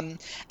 And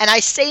I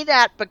say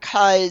that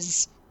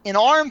because in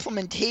our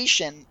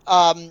implementation,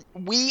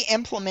 we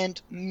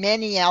implement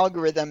many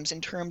algorithms in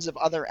terms of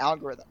other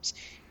algorithms.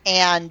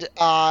 And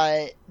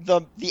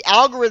the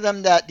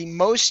algorithm that the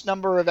most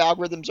number of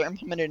algorithms are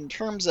implemented in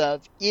terms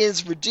of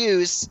is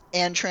reduce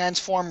and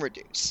transform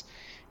reduce.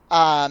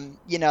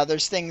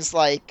 There's things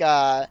like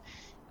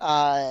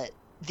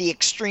the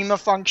extrema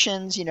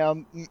functions,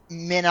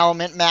 min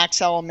element,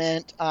 max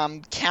element,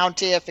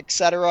 countif,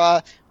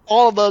 etc.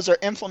 All of those are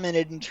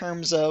implemented in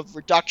terms of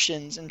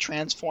reductions and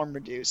transform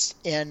reduce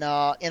in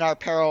our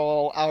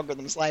parallel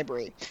algorithms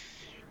library.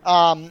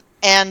 And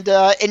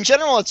in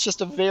general, it's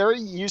just a very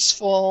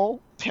useful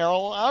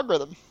parallel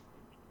algorithm.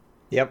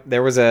 Yep,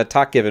 there was a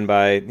talk given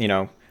by,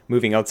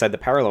 moving outside the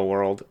parallel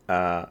world,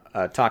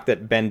 a talk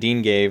that Ben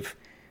Dean gave,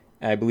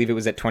 I believe it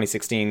was at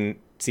 2016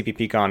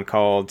 CPPCon,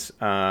 called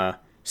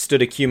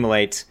Stood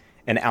Accumulate,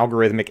 an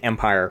Algorithmic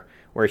Empire,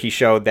 where he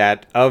showed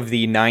that of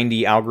the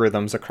 90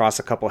 algorithms across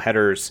a couple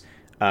headers,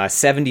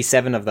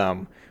 77 of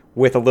them,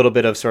 with a little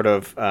bit of sort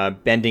of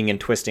bending and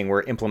twisting,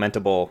 were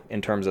implementable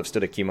in terms of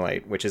Stood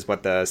Accumulate, which is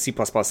what the C++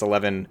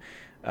 11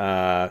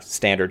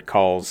 standard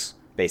calls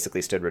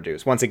basically stood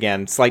reduce. Once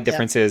again, slight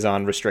differences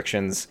on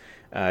restrictions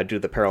due to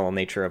the parallel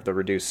nature of the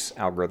reduce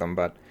algorithm,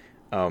 but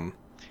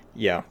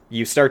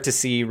you start to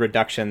see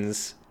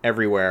reductions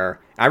everywhere.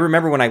 I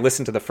remember when I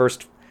listened to the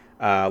first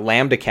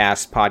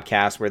LambdaCast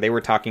podcast where they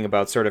were talking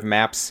about sort of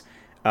maps,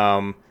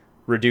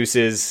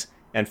 reduces,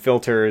 and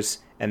filters,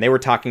 and they were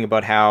talking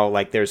about how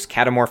like there's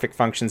catamorphic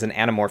functions and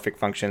anamorphic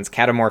functions.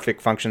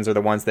 Catamorphic functions are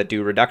the ones that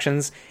do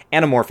reductions.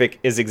 Anamorphic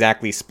is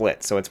exactly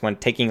split. So it's when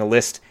taking a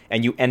list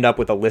and you end up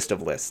with a list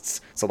of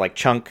lists. So like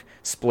chunk,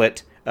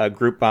 split,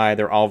 group by,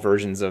 they're all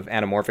versions of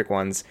anamorphic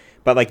ones.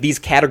 But like these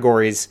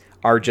categories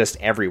are just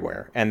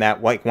everywhere. And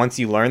that like once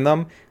you learn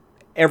them,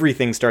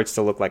 everything starts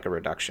to look like a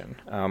reduction.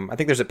 I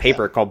think there's a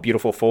paper called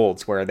Beautiful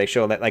Folds where they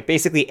show that like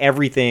basically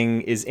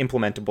everything is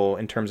implementable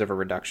in terms of a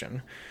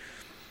reduction.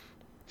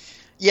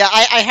 Yeah,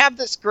 I have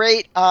this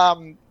great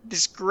diagram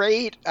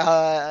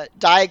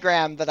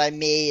that I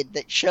made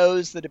that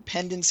shows the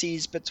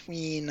dependencies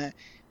between,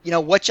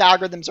 which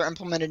algorithms are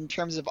implemented in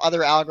terms of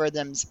other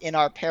algorithms in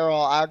our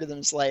parallel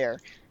algorithms layer.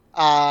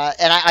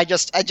 And I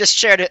just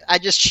shared it. I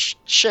just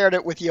shared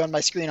it with you on my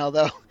screen,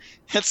 although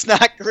it's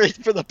not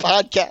great for the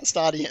podcast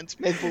audience.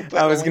 Maybe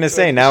I was going to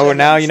say,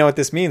 now you know what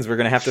this means. We're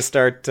going to have to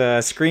start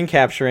screen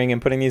capturing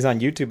and putting these on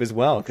YouTube as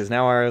well, because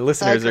now our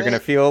listeners are going to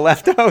feel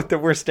left out that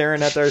we're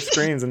staring at their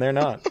screens and they're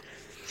not.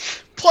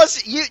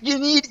 Plus, you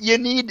need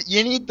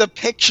the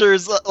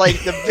pictures,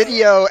 like the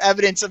video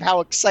evidence of how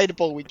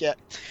excitable we get.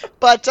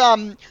 But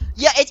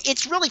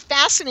it's really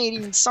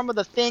fascinating some of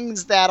the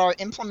things that are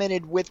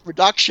implemented with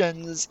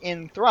reductions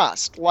in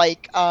Thrust.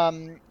 Like,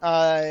 so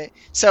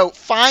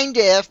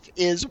findIf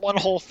is one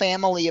whole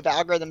family of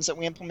algorithms that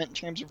we implement in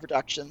terms of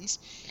reductions.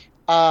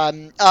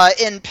 In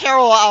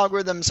parallel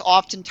algorithms,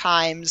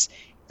 oftentimes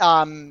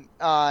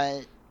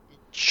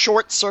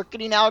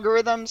short-circuiting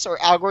algorithms or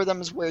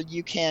algorithms where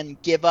you can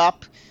give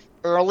up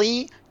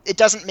early. It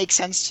doesn't make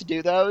sense to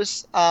do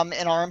those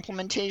in our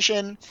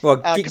implementation. Well,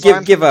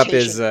 give up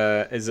is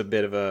a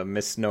bit of a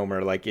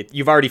misnomer. Like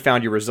you've already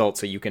found your result,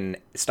 so you can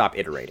stop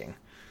iterating.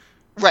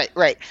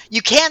 Right.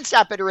 You can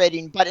stop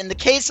iterating, but in the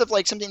case of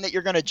like something that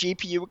you're going to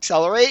GPU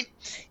accelerate,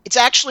 it's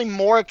actually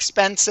more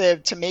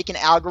expensive to make an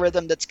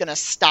algorithm that's going to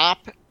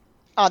stop,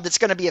 that's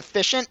going to be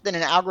efficient than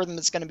an algorithm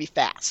that's going to be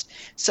fast.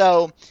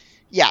 So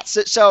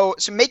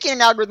making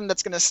an algorithm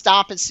that's going to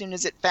stop as soon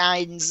as it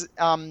finds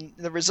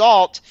the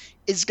result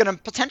is going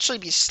to potentially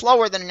be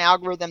slower than an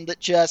algorithm that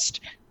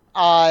just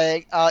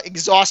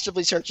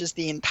exhaustively searches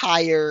the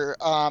entire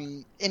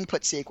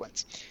input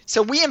sequence.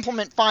 So we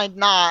implement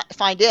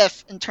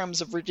findIf in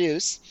terms of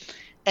reduce,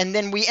 and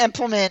then we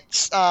implement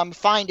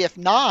findIf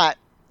not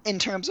in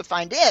terms of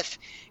findIf.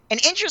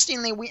 And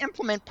interestingly, we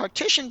implement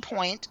partition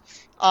point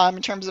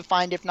in terms of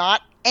findIf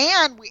not,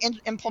 and we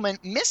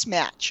implement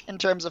mismatch in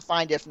terms of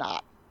findIf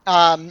not.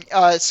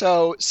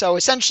 So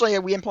essentially,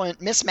 we implement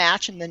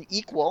mismatch and then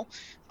equal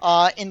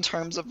in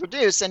terms of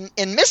reduce. And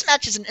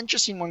mismatch is an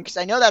interesting one because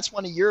I know that's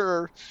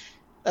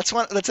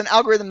that's an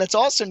algorithm that's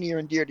also near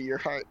and dear to your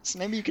heart. So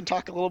maybe you can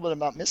talk a little bit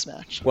about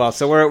mismatch. Well,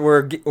 so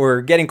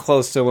we're getting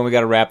close to when we got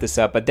to wrap this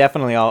up, but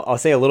definitely I'll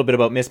say a little bit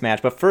about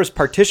mismatch. But first,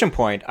 partition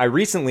point. I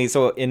recently,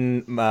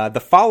 in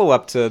the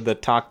follow-up to the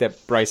talk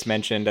that Bryce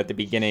mentioned at the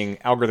beginning,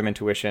 Algorithm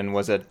Intuition,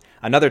 was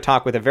another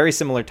talk with a very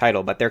similar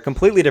title, but they're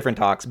completely different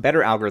talks,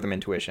 Better Algorithm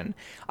Intuition.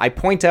 I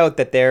point out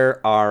that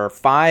there are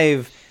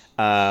 5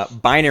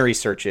 binary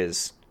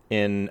searches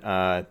in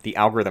the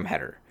algorithm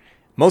header.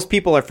 Most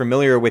people are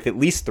familiar with at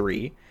least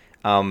 3.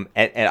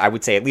 I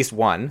would say at least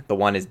 1. The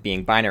 1 is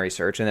being binary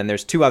search. And then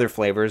there's 2 other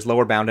flavors,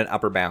 lower bound and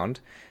upper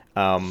bound.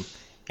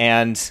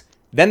 And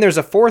then there's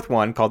a 4th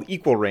one called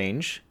equal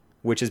range,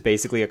 which is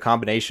basically a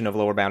combination of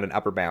lower bound and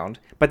upper bound.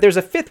 But there's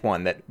a 5th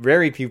one that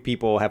very few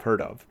people have heard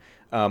of,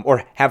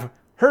 or have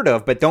heard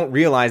of, but don't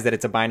realize that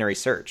it's a binary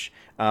search.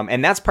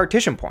 And that's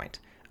partition point.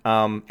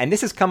 And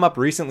this has come up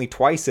recently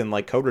twice in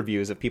like code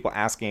reviews of people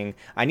asking,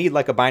 I need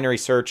like a binary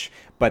search,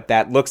 but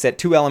that looks at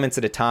 2 elements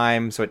at a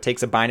time. So it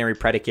takes a binary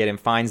predicate and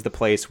finds the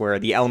place where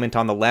the element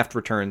on the left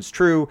returns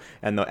true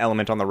and the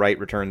element on the right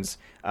returns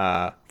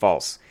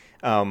false,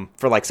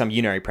 for like some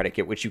unary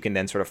predicate, which you can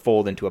then sort of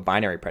fold into a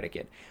binary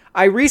predicate.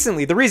 The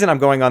reason I'm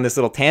going on this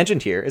little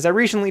tangent here is I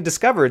recently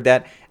discovered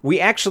that we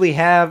actually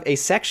have a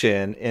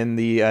section in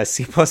the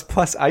C++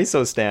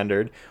 ISO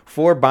standard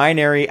for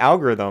binary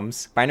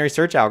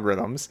search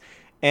algorithms,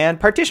 and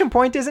partition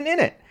point isn't in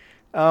it.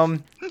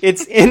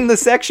 It's in the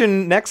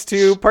section next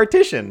to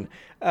partition,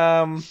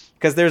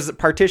 because there's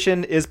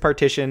partition is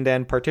partitioned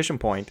and partition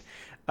point.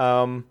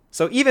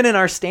 So even in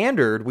our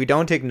standard, we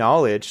don't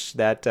acknowledge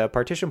that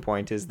partition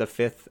point is the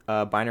fifth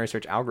binary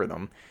search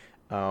algorithm.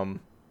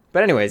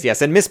 But anyways,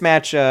 yes, and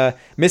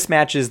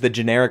mismatch is the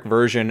generic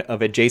version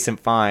of adjacent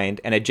find,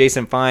 and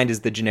adjacent find is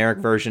the generic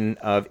version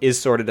of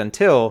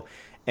isSortedUntil,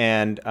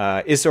 and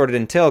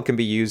isSortedUntil can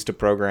be used to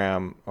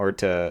program or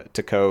to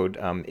code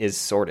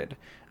isSorted.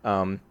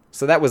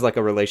 So that was like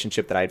a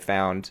relationship that I'd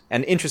found.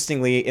 And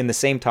interestingly, in the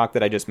same talk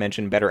that I just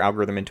mentioned, Better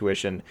Algorithm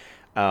Intuition,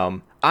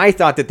 I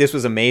thought that this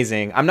was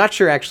amazing. I'm not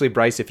sure, actually,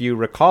 Bryce, if you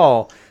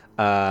recall,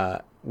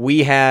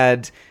 we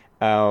had...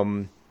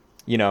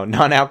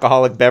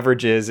 non-alcoholic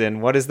beverages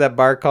and what is that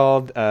bar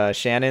called?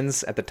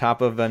 Shannon's at the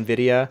top of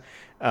NVIDIA.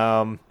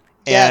 And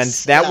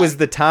that was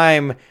the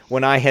time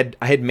when I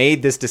had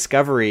made this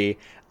discovery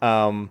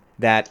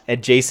that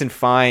adjacent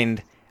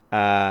find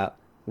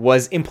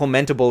was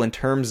implementable in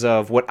terms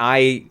of what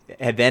I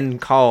had then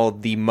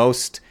called the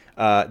most,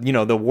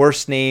 the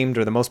worst named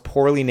or the most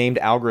poorly named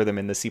algorithm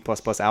in the C++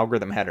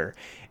 algorithm header.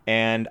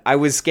 And I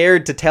was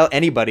scared to tell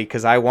anybody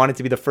because I wanted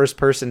to be the first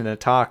person in a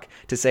talk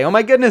to say, oh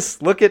my goodness,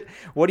 what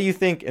do you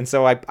think? And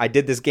so I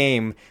did this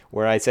game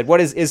where I said,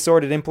 what is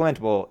sorted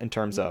implementable in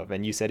terms of?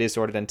 And you said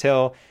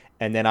isSortedUntil.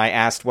 And then I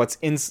asked, what's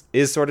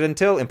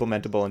isSortedUntil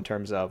implementable in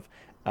terms of?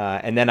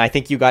 And then I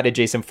think you got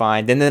adjacent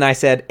find. And then I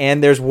said,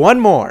 and there's one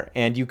more.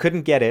 And you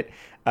couldn't get it.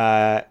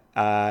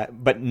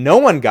 But no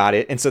one got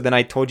it. And so then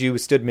I told you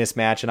stood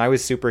mismatch. And I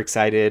was super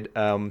excited.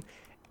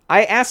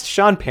 I asked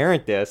Sean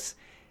Parent this.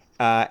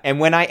 And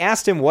when I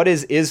asked him what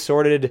is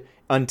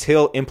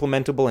isSortedUntil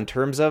implementable in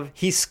terms of,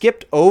 he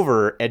skipped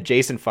over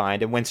adjacent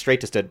find and went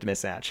straight to stood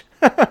mismatch.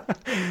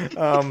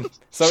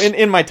 So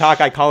in my talk,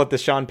 I call it the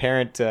Sean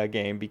Parent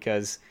game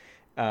because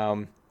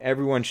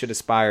everyone should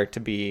aspire to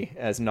be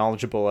as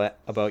knowledgeable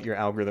about your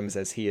algorithms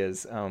as he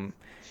is,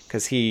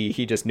 because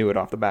he just knew it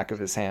off the back of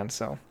his hand.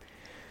 So.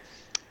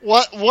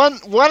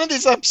 One of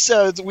these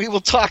episodes, we will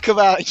talk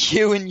about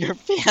you and your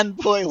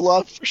fanboy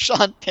love for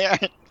Sean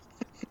Parent.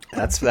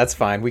 That's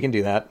fine. We can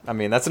do that. I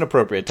mean, that's an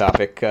appropriate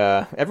topic.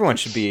 Everyone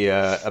should be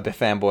a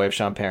fanboy of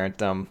Sean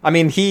Parent. I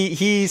mean,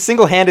 he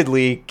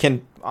single-handedly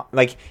can,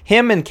 like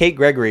him and Kate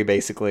Gregory,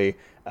 basically.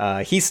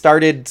 He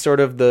started sort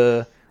of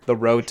the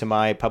road to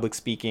my public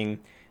speaking,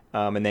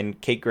 and then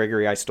Kate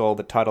Gregory, I stole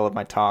the title of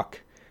my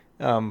talk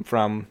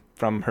from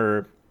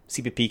her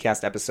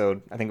CPPcast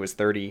episode. I think it was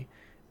 30.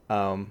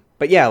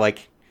 But yeah,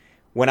 like.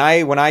 When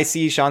I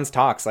see Sean's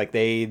talks, like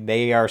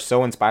they are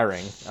so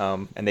inspiring,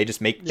 and they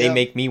just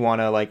make me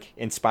want to like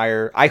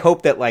inspire. I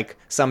hope that like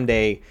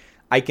someday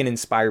I can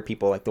inspire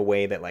people like the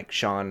way that like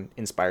Sean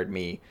inspired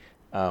me.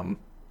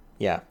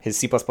 His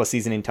C++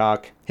 seasoning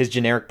talk, his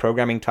generic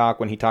programming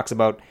talk when he talks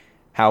about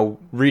how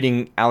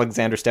reading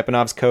Alexander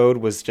Stepanov's code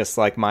was just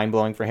like mind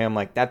blowing for him.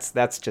 Like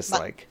that's just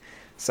like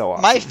so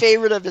awesome. My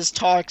favorite of his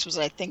talks was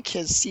I think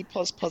his C++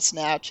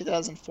 Now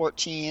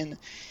 2014.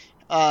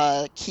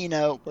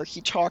 Keynote where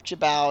he talked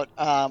about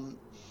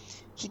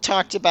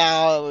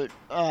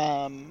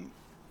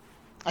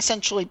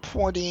essentially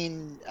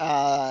porting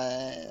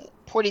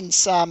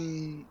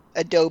some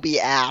Adobe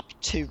app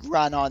to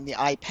run on the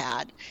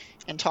iPad,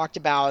 and talked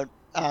about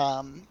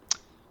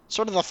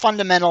sort of the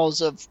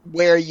fundamentals of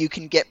where you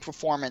can get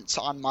performance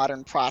on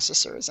modern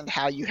processors and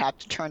how you have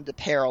to turn to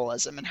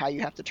parallelism and how you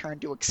have to turn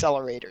to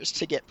accelerators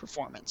to get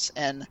performance.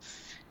 And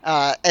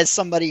as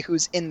somebody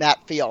who's in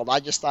that field, I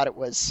just thought it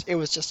was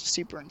just a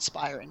super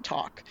inspiring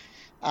talk.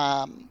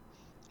 I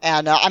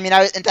mean,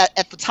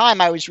 at the time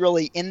I was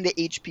really in the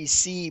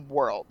HPC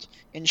world,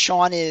 and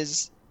Sean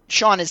is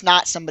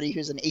not somebody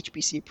who's an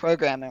HPC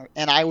programmer,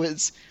 and I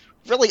was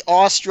really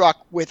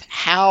awestruck with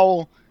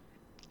how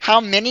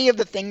many of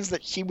the things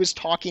that he was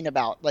talking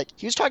about, like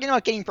he was talking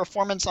about getting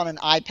performance on an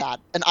iPad.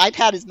 An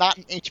iPad is not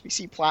an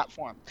HPC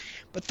platform,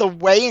 but the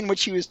way in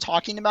which he was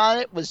talking about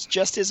it was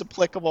just as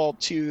applicable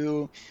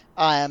to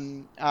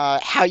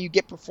how you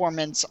get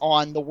performance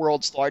on the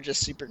world's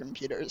largest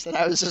supercomputers. And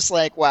I was just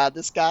like, wow,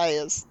 this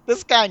guy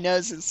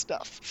knows his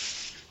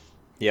stuff.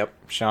 Yep,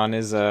 Sean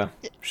is an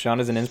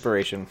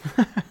inspiration.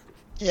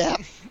 Yeah.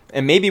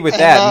 And maybe with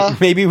that,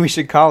 maybe we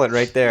should call it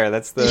right there.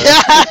 That's the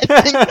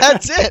I think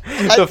that's it.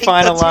 The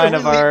final line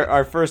of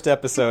our first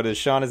episode is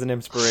Sean is an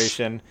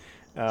inspiration.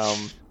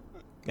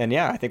 And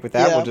yeah, I think with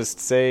that, we'll just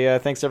say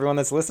thanks to everyone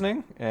that's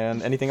listening.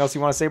 And anything else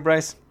you want to say,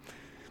 Bryce?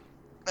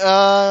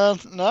 No,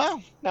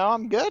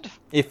 I'm good.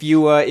 If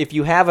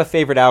you have a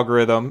favorite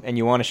algorithm and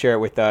you want to share it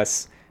with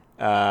us,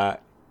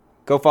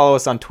 go follow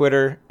us on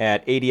Twitter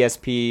at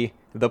ADSP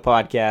the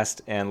podcast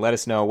and let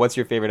us know what's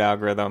your favorite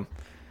algorithm.